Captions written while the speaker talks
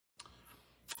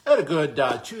And a good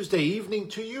Tuesday evening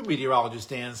to you, meteorologist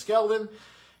Dan Skeldon.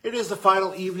 It is the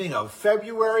final evening of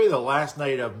February, the last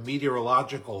night of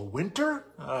meteorological winter.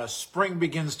 Spring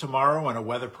begins tomorrow in a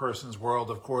weather person's world.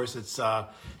 Of course, it's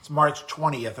March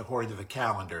 20th according to the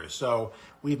calendar. So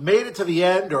we've made it to the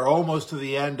end, or almost to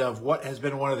the end, of what has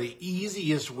been one of the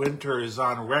easiest winters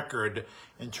on record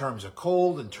in terms of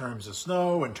cold, in terms of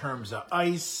snow, in terms of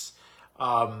ice.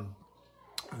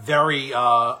 Very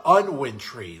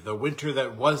unwintry. The winter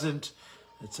that wasn't.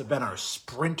 It's been our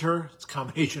sprinter. It's a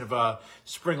combination of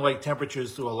spring-like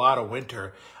temperatures through a lot of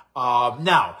winter.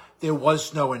 Now, there was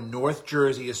snow in North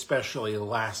Jersey, especially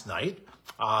last night.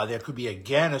 There could be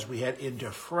again as we head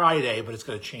into Friday, but it's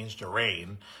going to change to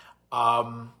rain.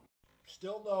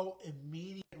 Still no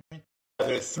immediate winter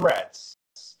weather threats.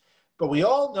 But we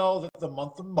all know that the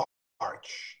month of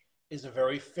March is a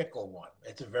very fickle one.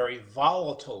 It's a very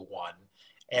volatile one.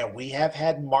 And we have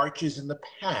had Marches in the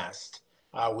past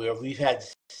where we've had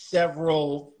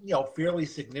several, fairly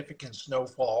significant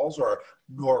snowfalls or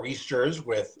nor'easters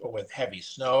with heavy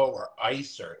snow or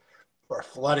ice or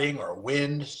flooding or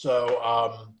wind.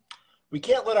 So we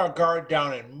can't let our guard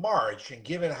down in March. And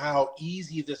given how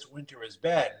easy this winter has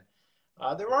been,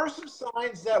 there are some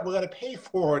signs that we're going to pay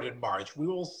for it in March. We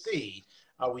will see.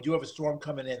 We do have a storm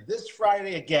coming in this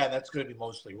Friday. Again, that's going to be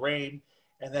mostly rain.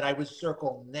 And then I would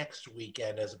circle next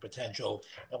weekend as a potential,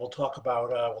 and we'll talk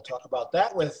about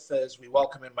that as we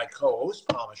welcome in my co-host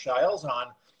Palma Shiles on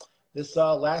this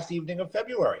last evening of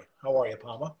February. How are you,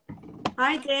 Palma?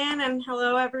 Hi, Dan, and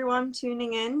hello everyone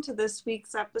tuning in to this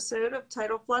week's episode of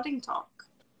Tidal Flooding Talk.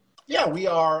 Yeah, we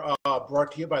are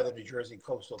brought to you by the New Jersey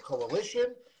Coastal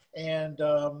Coalition, and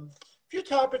a few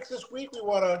topics this week. We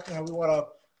want to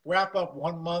wrap up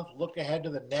one month, look ahead to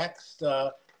the next.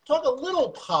 Talk a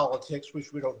little politics,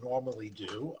 which we don't normally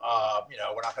do.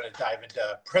 We're not going to dive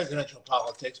into presidential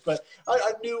politics, but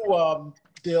a new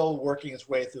bill working its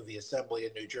way through the Assembly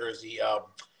in New Jersey,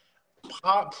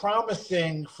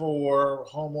 promising for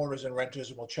homeowners and renters,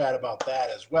 and we'll chat about that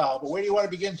as well. But where do you want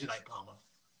to begin tonight, Palma?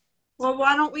 Well,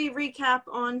 why don't we recap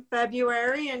on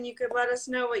February, and you could let us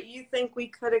know what you think we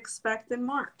could expect in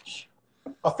March.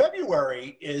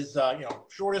 February is,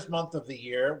 shortest month of the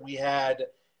year. We had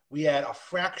a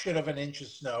fraction of an inch of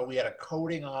snow. We had a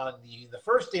coating on the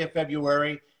first day of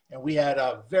February, and we had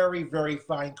a very, very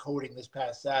fine coating this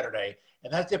past Saturday.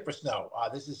 And that's it for snow.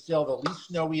 This is still the least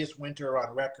snowiest winter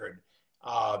on record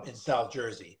in South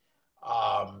Jersey.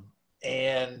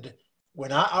 And we're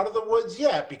not out of the woods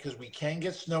yet because we can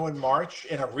get snow in March.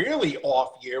 In a really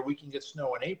off year, we can get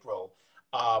snow in April.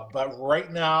 But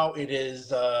right now, it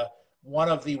is one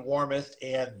of the warmest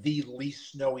and the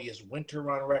least snowiest winter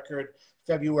on record.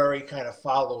 February kind of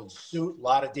followed suit. A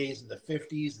lot of days in the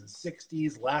 50s and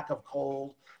 60s, lack of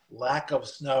cold, lack of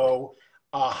snow.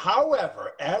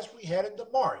 However, as we head into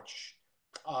March,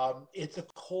 it's a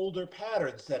colder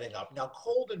pattern setting up. Now,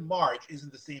 cold in March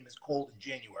isn't the same as cold in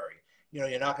January.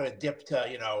 You're not going to dip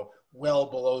to, well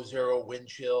below zero wind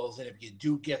chills. And if you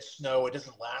do get snow, it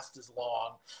doesn't last as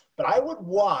long. But I would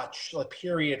watch a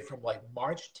period from like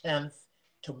March 10th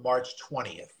to March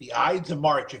 20th, the Ides of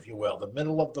March, if you will, the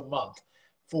middle of the month,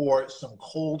 for some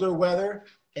colder weather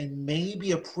and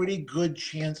maybe a pretty good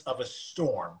chance of a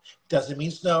storm. Doesn't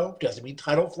mean snow, doesn't mean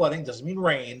tidal flooding, doesn't mean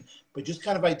rain, but just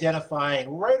kind of identifying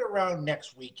right around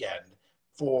next weekend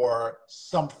for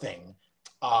something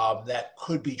that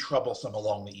could be troublesome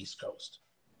along the East Coast.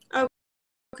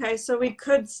 Okay, so we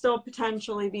could still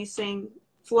potentially be seeing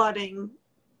flooding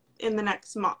in the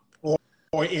next month.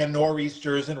 Or in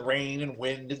nor'easters and rain and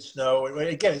wind and snow.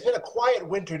 Again, it's been a quiet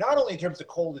winter, not only in terms of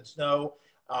cold and snow,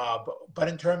 but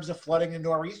in terms of flooding and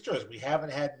nor'easters. We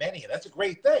haven't had many, and that's a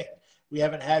great thing. We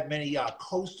haven't had many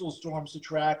coastal storms to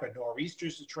track or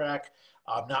nor'easters to track,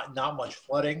 not much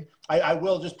flooding. I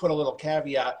will just put a little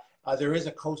caveat. There is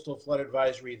a coastal flood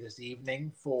advisory this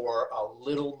evening for a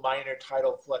little minor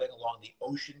tidal flooding along the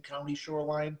Ocean County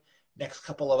shoreline. Next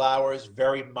couple of hours,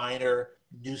 very minor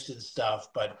nuisance stuff,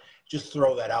 but just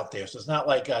throw that out there. So it's not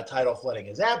like tidal flooding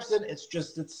is absent. It's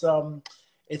just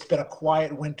it's been a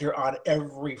quiet winter on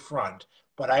every front.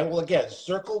 But I will again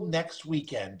circle next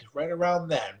weekend, right around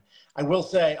then. I will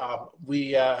say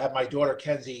we have my daughter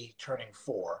Kenzie turning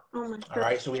 4. Oh my God. All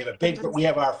right, so we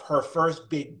have her first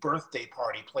big birthday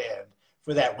party planned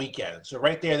for that weekend. So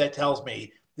right there, that tells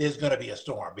me there's going to be a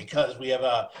storm because we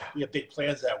have big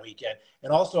plans that weekend.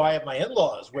 And also, I have my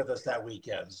in-laws with us that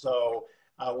weekend. So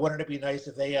wouldn't it be nice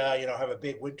if they have a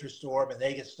big winter storm and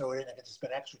they get snowed in and get to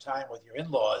spend extra time with your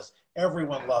in-laws?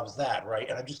 Everyone loves that, right?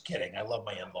 And I'm just kidding. I love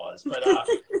my in-laws. But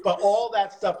but all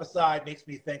that stuff aside makes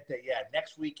me think that,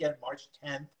 next weekend, March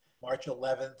 10th, March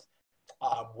 11th,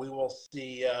 we will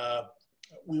see.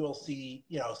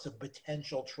 Some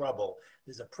potential trouble.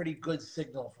 There's a pretty good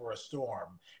signal for a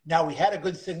storm. Now, we had a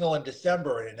good signal in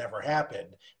December and it never happened.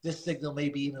 This signal may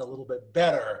be even a little bit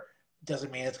better.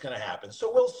 Doesn't mean it's going to happen.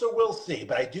 So we'll see.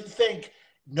 But I do think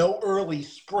no early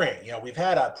spring. We've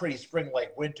had a pretty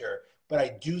spring-like winter, but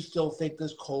I do still think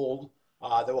this cold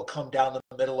that will come down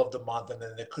the middle of the month, and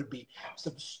then there could be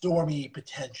some stormy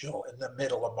potential in the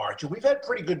middle of March. And we've had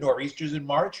pretty good nor'easters in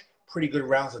March, pretty good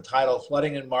rounds of tidal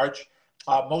flooding in March.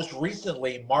 Most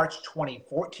recently, March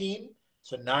 2014,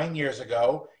 so 9 years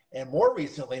ago, and more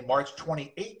recently, March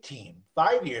 2018,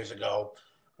 5 years ago,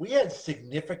 we had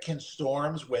significant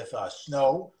storms with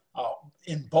snow.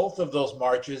 In both of those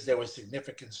Marches, there was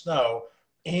significant snow,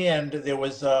 and there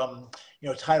was,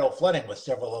 tidal flooding with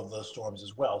several of those storms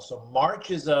as well. So March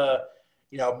is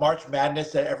March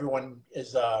Madness that everyone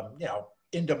is,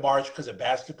 into March because of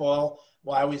basketball.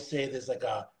 Well, I always say there's like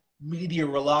a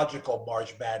meteorological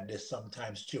March Madness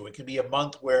sometimes too. It can be a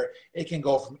month where it can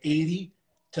go from 80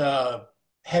 to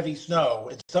heavy snow,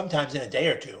 and sometimes in a day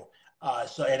or two.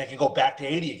 And it can go back to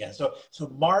 80 again. So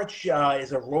March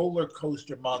is a roller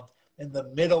coaster month, and the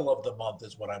middle of the month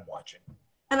is what I'm watching.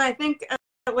 And I think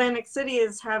Atlantic City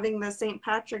is having the St.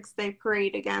 Patrick's Day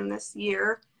parade again this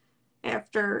year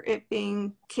after it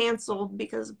being canceled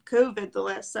because of COVID the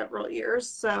last several years.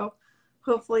 So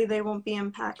hopefully they won't be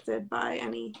impacted by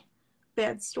any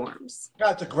bad storms.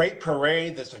 Yeah, it's a great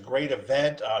parade. It's a great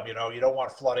event. You don't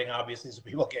want flooding, obviously, so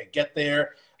people can't get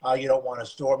there. You don't want a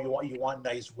storm. You want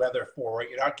nice weather for it.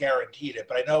 You're not guaranteed it,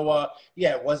 but I know,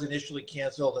 it was initially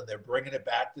canceled, and they're bringing it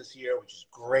back this year, which is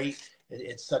great.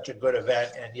 It's such a good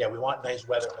event, and we want nice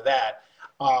weather for that.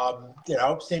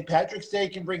 St. Patrick's Day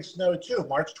can bring snow too.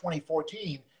 March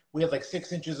 2014, we had like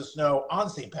 6 inches of snow on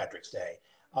St. Patrick's Day.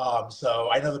 So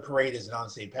I know the parade isn't on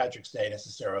St. Patrick's Day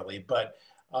necessarily, but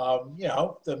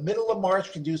the middle of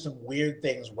March can do some weird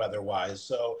things weather-wise.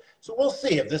 So we'll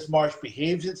see if this March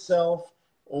behaves itself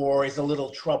or is a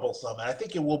little troublesome. And I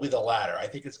think it will be the latter. I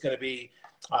think it's going to be,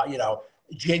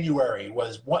 January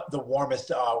was one of the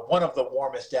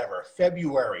warmest ever.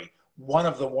 February, one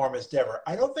of the warmest ever.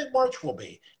 I don't think March will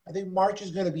be. I think March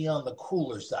is going to be on the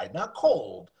cooler side, not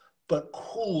cold, but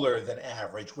cooler than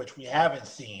average, which we haven't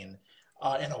seen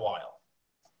in a while.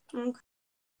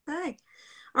 Okay.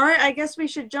 All right. I guess we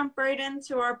should jump right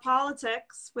into our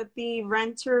politics with the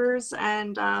renters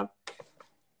and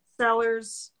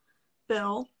sellers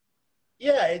bill.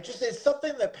 Yeah, it's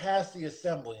something that passed the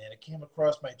assembly, and it came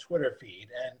across my Twitter feed,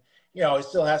 and it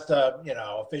still has to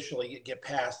officially get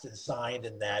passed and signed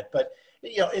and that, but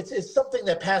it's something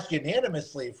that passed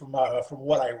unanimously from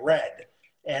what I read,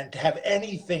 and to have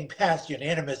anything passed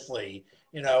unanimously,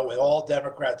 with all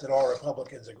Democrats and all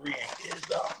Republicans agreeing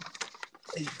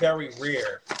is very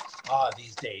rare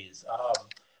these days.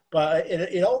 But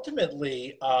it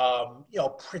ultimately,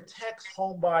 protects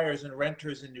home buyers and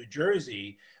renters in New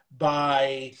Jersey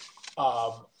by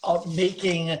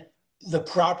making the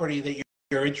property that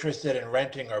you're interested in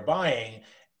renting or buying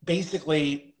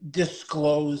basically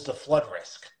disclose the flood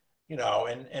risk.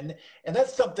 And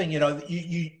that's something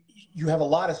you have a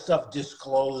lot of stuff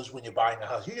disclosed when you're buying a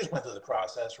house. You just went through the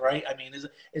process, right? I mean,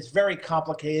 it's very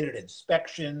complicated,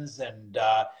 inspections, and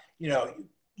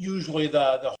usually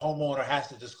the homeowner has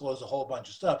to disclose a whole bunch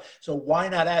of stuff. So why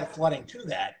not add flooding to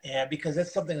that? And because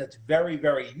that's something that's very,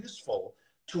 very useful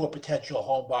to a potential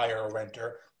home buyer or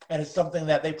renter. And it's something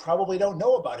that they probably don't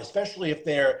know about, especially if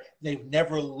they've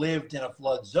never lived in a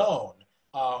flood zone,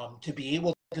 to be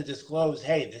able to disclose,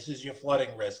 hey, this is your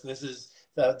flooding risk. This is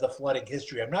the flooding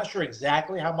history. I'm not sure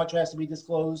exactly how much has to be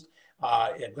disclosed.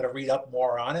 I'm going to read up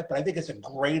more on it, but I think it's a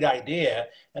great idea.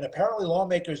 And apparently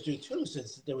lawmakers do too,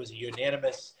 since there was a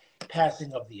unanimous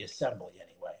passing of the assembly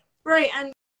anyway. Right.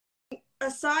 And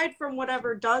aside from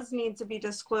whatever does need to be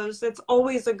disclosed, it's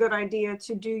always a good idea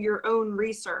to do your own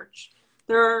research.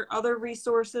 There are other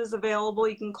resources available.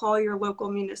 You can call your local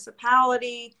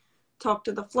municipality, talk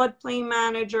to the floodplain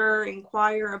manager,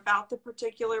 inquire about the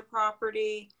particular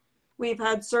property. We've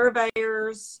had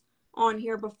surveyors on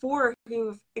here before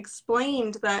who've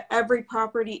explained that every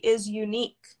property is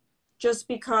unique. Just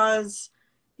because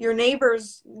your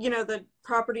neighbors, the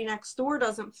property next door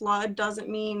doesn't flood doesn't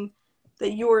mean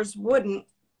that yours wouldn't.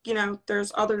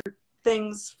 There's other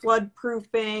things, flood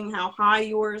proofing, how high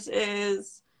yours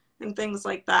is, and things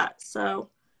like that. So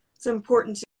it's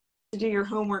important to do your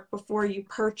homework before you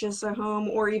purchase a home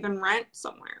or even rent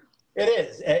somewhere. It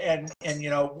is. And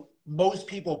most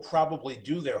people probably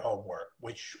do their homework,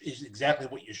 which is exactly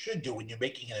what you should do when you're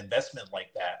making an investment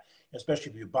like that,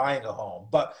 especially if you're buying a home.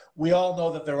 But we all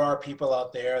know that there are people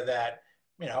out there that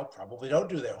probably don't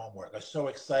do their homework, are so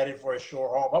excited for a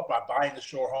shore home. Oh, I'm buying a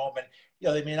shore home, and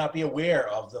they may not be aware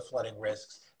of the flooding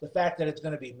risks. The fact that it's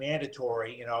going to be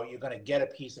mandatory, you're going to get a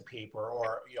piece of paper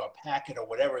or a packet or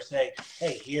whatever, say,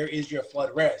 hey, here is your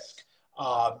flood risk.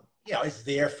 It's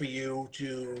there for you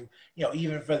to,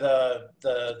 even for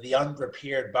the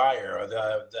unprepared buyer or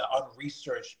the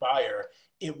unresearched buyer,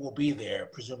 it will be there,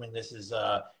 presuming this is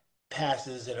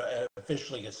passes and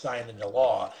officially gets signed into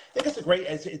law. I think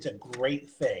it's a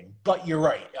great thing. But you're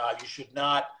right. You should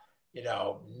not,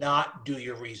 not do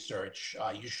your research.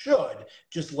 You should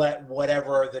just let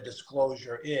whatever the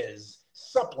disclosure is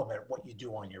supplement what you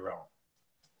do on your own.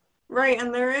 Right,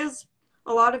 and there is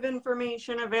a lot of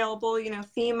information available.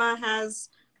 FEMA has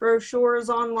brochures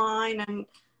online, and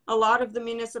a lot of the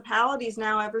municipalities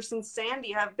now, ever since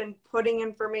Sandy, have been putting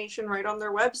information right on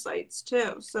their websites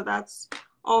too. So that's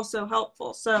also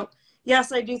helpful. So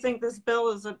yes, I do think this bill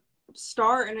is a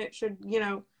start, and it should,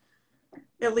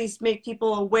 at least make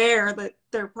people aware that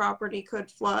their property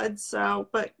could flood. So,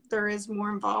 but there is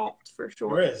more involved for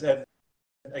sure. There is, and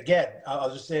again,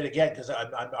 I'll just say it again because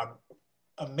I'm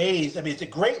amazed. I mean, it's a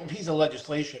great piece of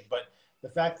legislation, but the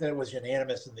fact that it was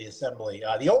unanimous in the Assembly.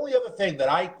 The only other thing that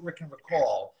I can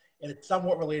recall, and it's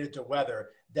somewhat related to weather,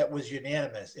 that was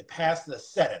unanimous, it passed the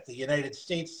Senate, the United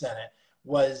States Senate,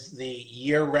 was the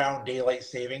year-round daylight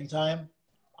saving time.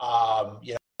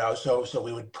 So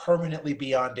we would permanently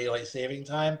be on daylight saving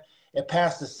time. It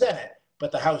passed the Senate,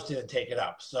 but the House didn't take it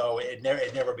up, so it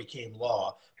never became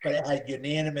law. But it had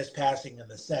unanimous passing in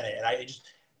the Senate, and I just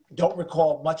don't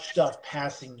recall much stuff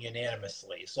passing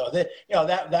unanimously. So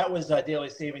that was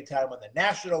daylight saving time on the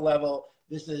national level.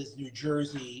 This is New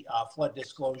Jersey flood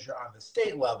disclosure on the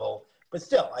state level. But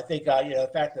still, I think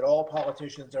the fact that all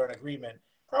politicians are in agreement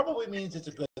probably means it's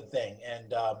a good thing.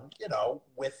 And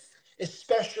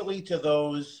especially to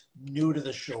those new to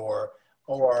the shore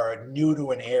or new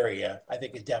to an area, I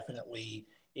think it definitely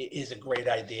is a great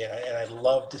idea, and I'd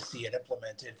love to see it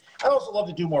implemented. I'd also love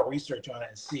to do more research on it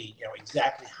and see,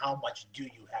 exactly how much do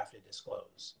you have to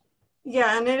disclose.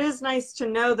 Yeah, and it is nice to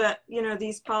know that,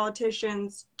 these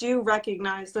politicians do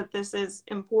recognize that this is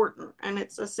important and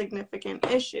it's a significant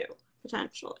issue,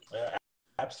 potentially.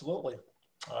 Absolutely.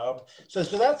 So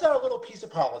that's our little piece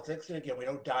of politics. And again, we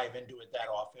don't dive into it that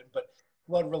often, but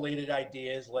flood-related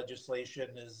ideas, legislation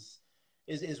is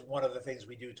one of the things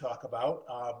we do talk about.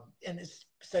 And it's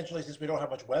essentially, since we don't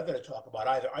have much weather to talk about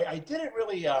either, I didn't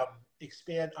really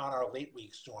expand on our late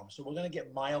week storm. So we're going to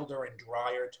get milder and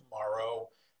drier tomorrow.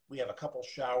 We have a couple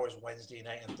showers Wednesday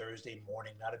night and Thursday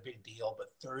morning. Not a big deal,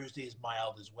 but Thursday is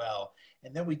mild as well.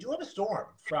 And then we do have a storm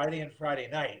Friday and Friday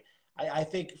night. I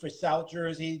think for South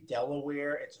Jersey,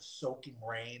 Delaware, it's a soaking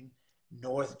rain.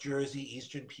 North Jersey,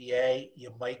 Eastern PA,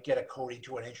 you might get a Cody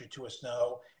to an inch or two of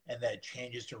snow, and then it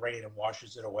changes to rain and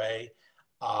washes it away.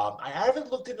 I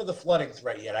haven't looked into the flooding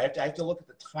threat yet. I have to look at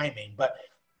the timing, but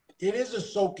it is a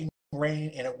soaking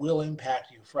rain, and it will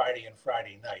impact you Friday and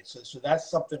Friday night. So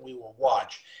that's something we will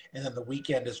watch. And then the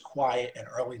weekend is quiet, and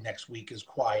early next week is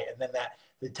quiet. And then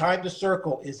the time to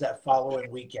circle is that following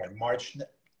weekend, March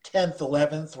 10th,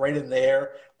 11th, right in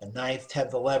there, the 9th,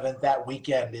 10th, 11th. That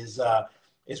weekend is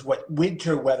what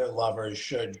winter weather lovers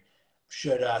should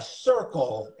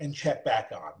circle and check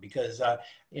back on, because I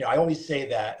always say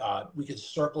that we could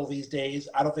circle these days.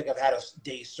 I don't think I've had a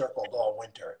day circled all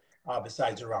winter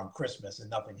besides around Christmas, and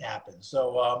nothing happens.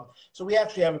 So we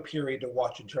actually have a period to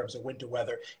watch in terms of winter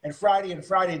weather. And Friday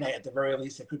night, at the very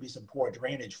least, there could be some poor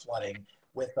drainage flooding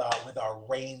with our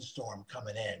rainstorm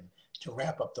coming in to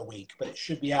wrap up the week, but it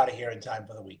should be out of here in time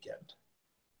for the weekend.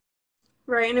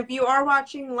 Right, and if you are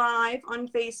watching live on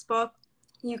Facebook,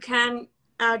 you can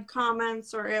add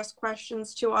comments or ask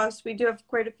questions to us. We do have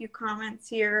quite a few comments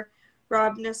here.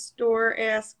 Rob Nestor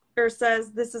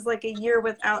says this is like a year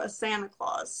without a Santa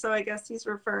Claus. So I guess he's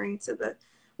referring to the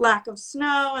lack of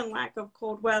snow and lack of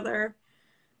cold weather.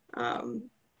 And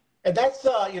that's,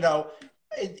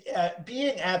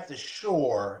 being at the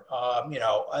shore,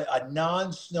 a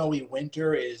non-snowy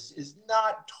winter is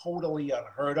not totally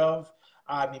unheard of.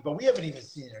 But we haven't even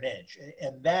seen an inch,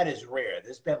 and that is rare.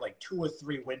 There's been like 2 or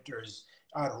 3 winters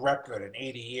on record in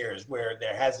 80 years where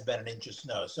there hasn't been an inch of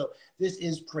snow. So this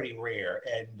is pretty rare,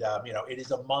 and it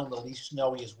is among the least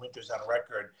snowiest winters on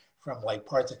record, from like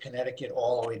parts of Connecticut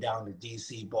all the way down to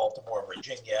DC, Baltimore,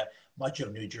 Virginia, much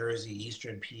of New Jersey,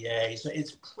 Eastern PA. So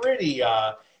it's pretty.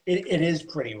 It is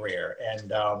pretty rare,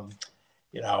 and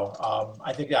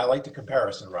I think I like the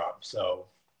comparison, Rob. So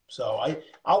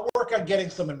I'll work on getting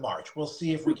some in March. We'll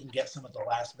see if we can get some at the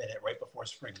last minute right before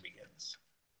spring begins.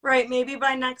 Right. Maybe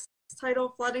by next Tidal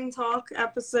Flooding Talk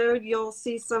episode, you'll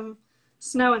see some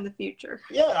snow in the future.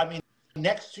 Yeah.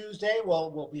 Next Tuesday,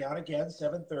 we'll be on again,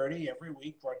 7:30 every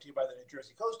week, brought to you by the New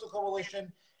Jersey Coastal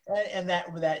Coalition. And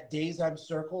that days I'm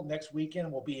circled next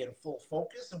weekend will be in full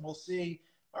focus, and we'll see,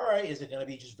 all right, is it going to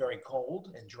be just very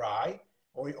cold and dry,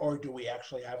 or do we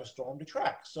actually have a storm to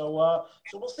track? So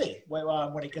we'll see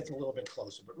when it gets a little bit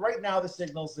closer. But right now, the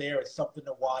signal's there. It's something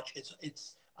to watch.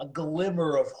 It's a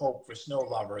glimmer of hope for snow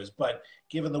lovers, but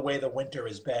given the way the winter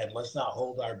has been, let's not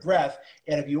hold our breath.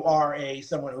 And if you are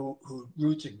someone who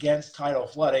roots against tidal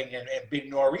flooding and big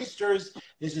nor'easters,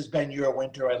 this has been your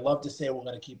winter. I'd love to say we're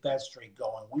going to keep that streak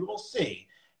going. We will see.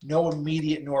 No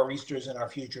immediate nor'easters in our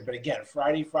future, but again,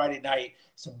 Friday night,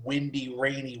 some windy,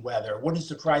 rainy weather. Wouldn't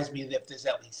surprise me if there's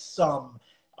at least some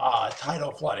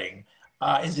tidal flooding.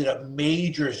 Is it a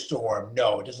major storm?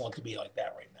 No, it doesn't look to be like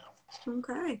that right now.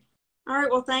 Okay. All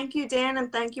right. Well, thank you, Dan,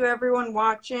 and thank you, everyone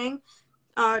watching.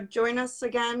 Join us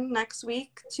again next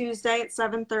week, Tuesday at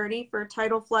 7:30 for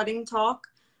Tidal Flooding Talk,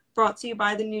 brought to you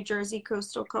by the New Jersey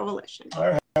Coastal Coalition. All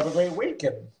right. Have a great week,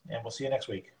 and we'll see you next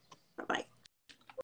week. Bye-bye.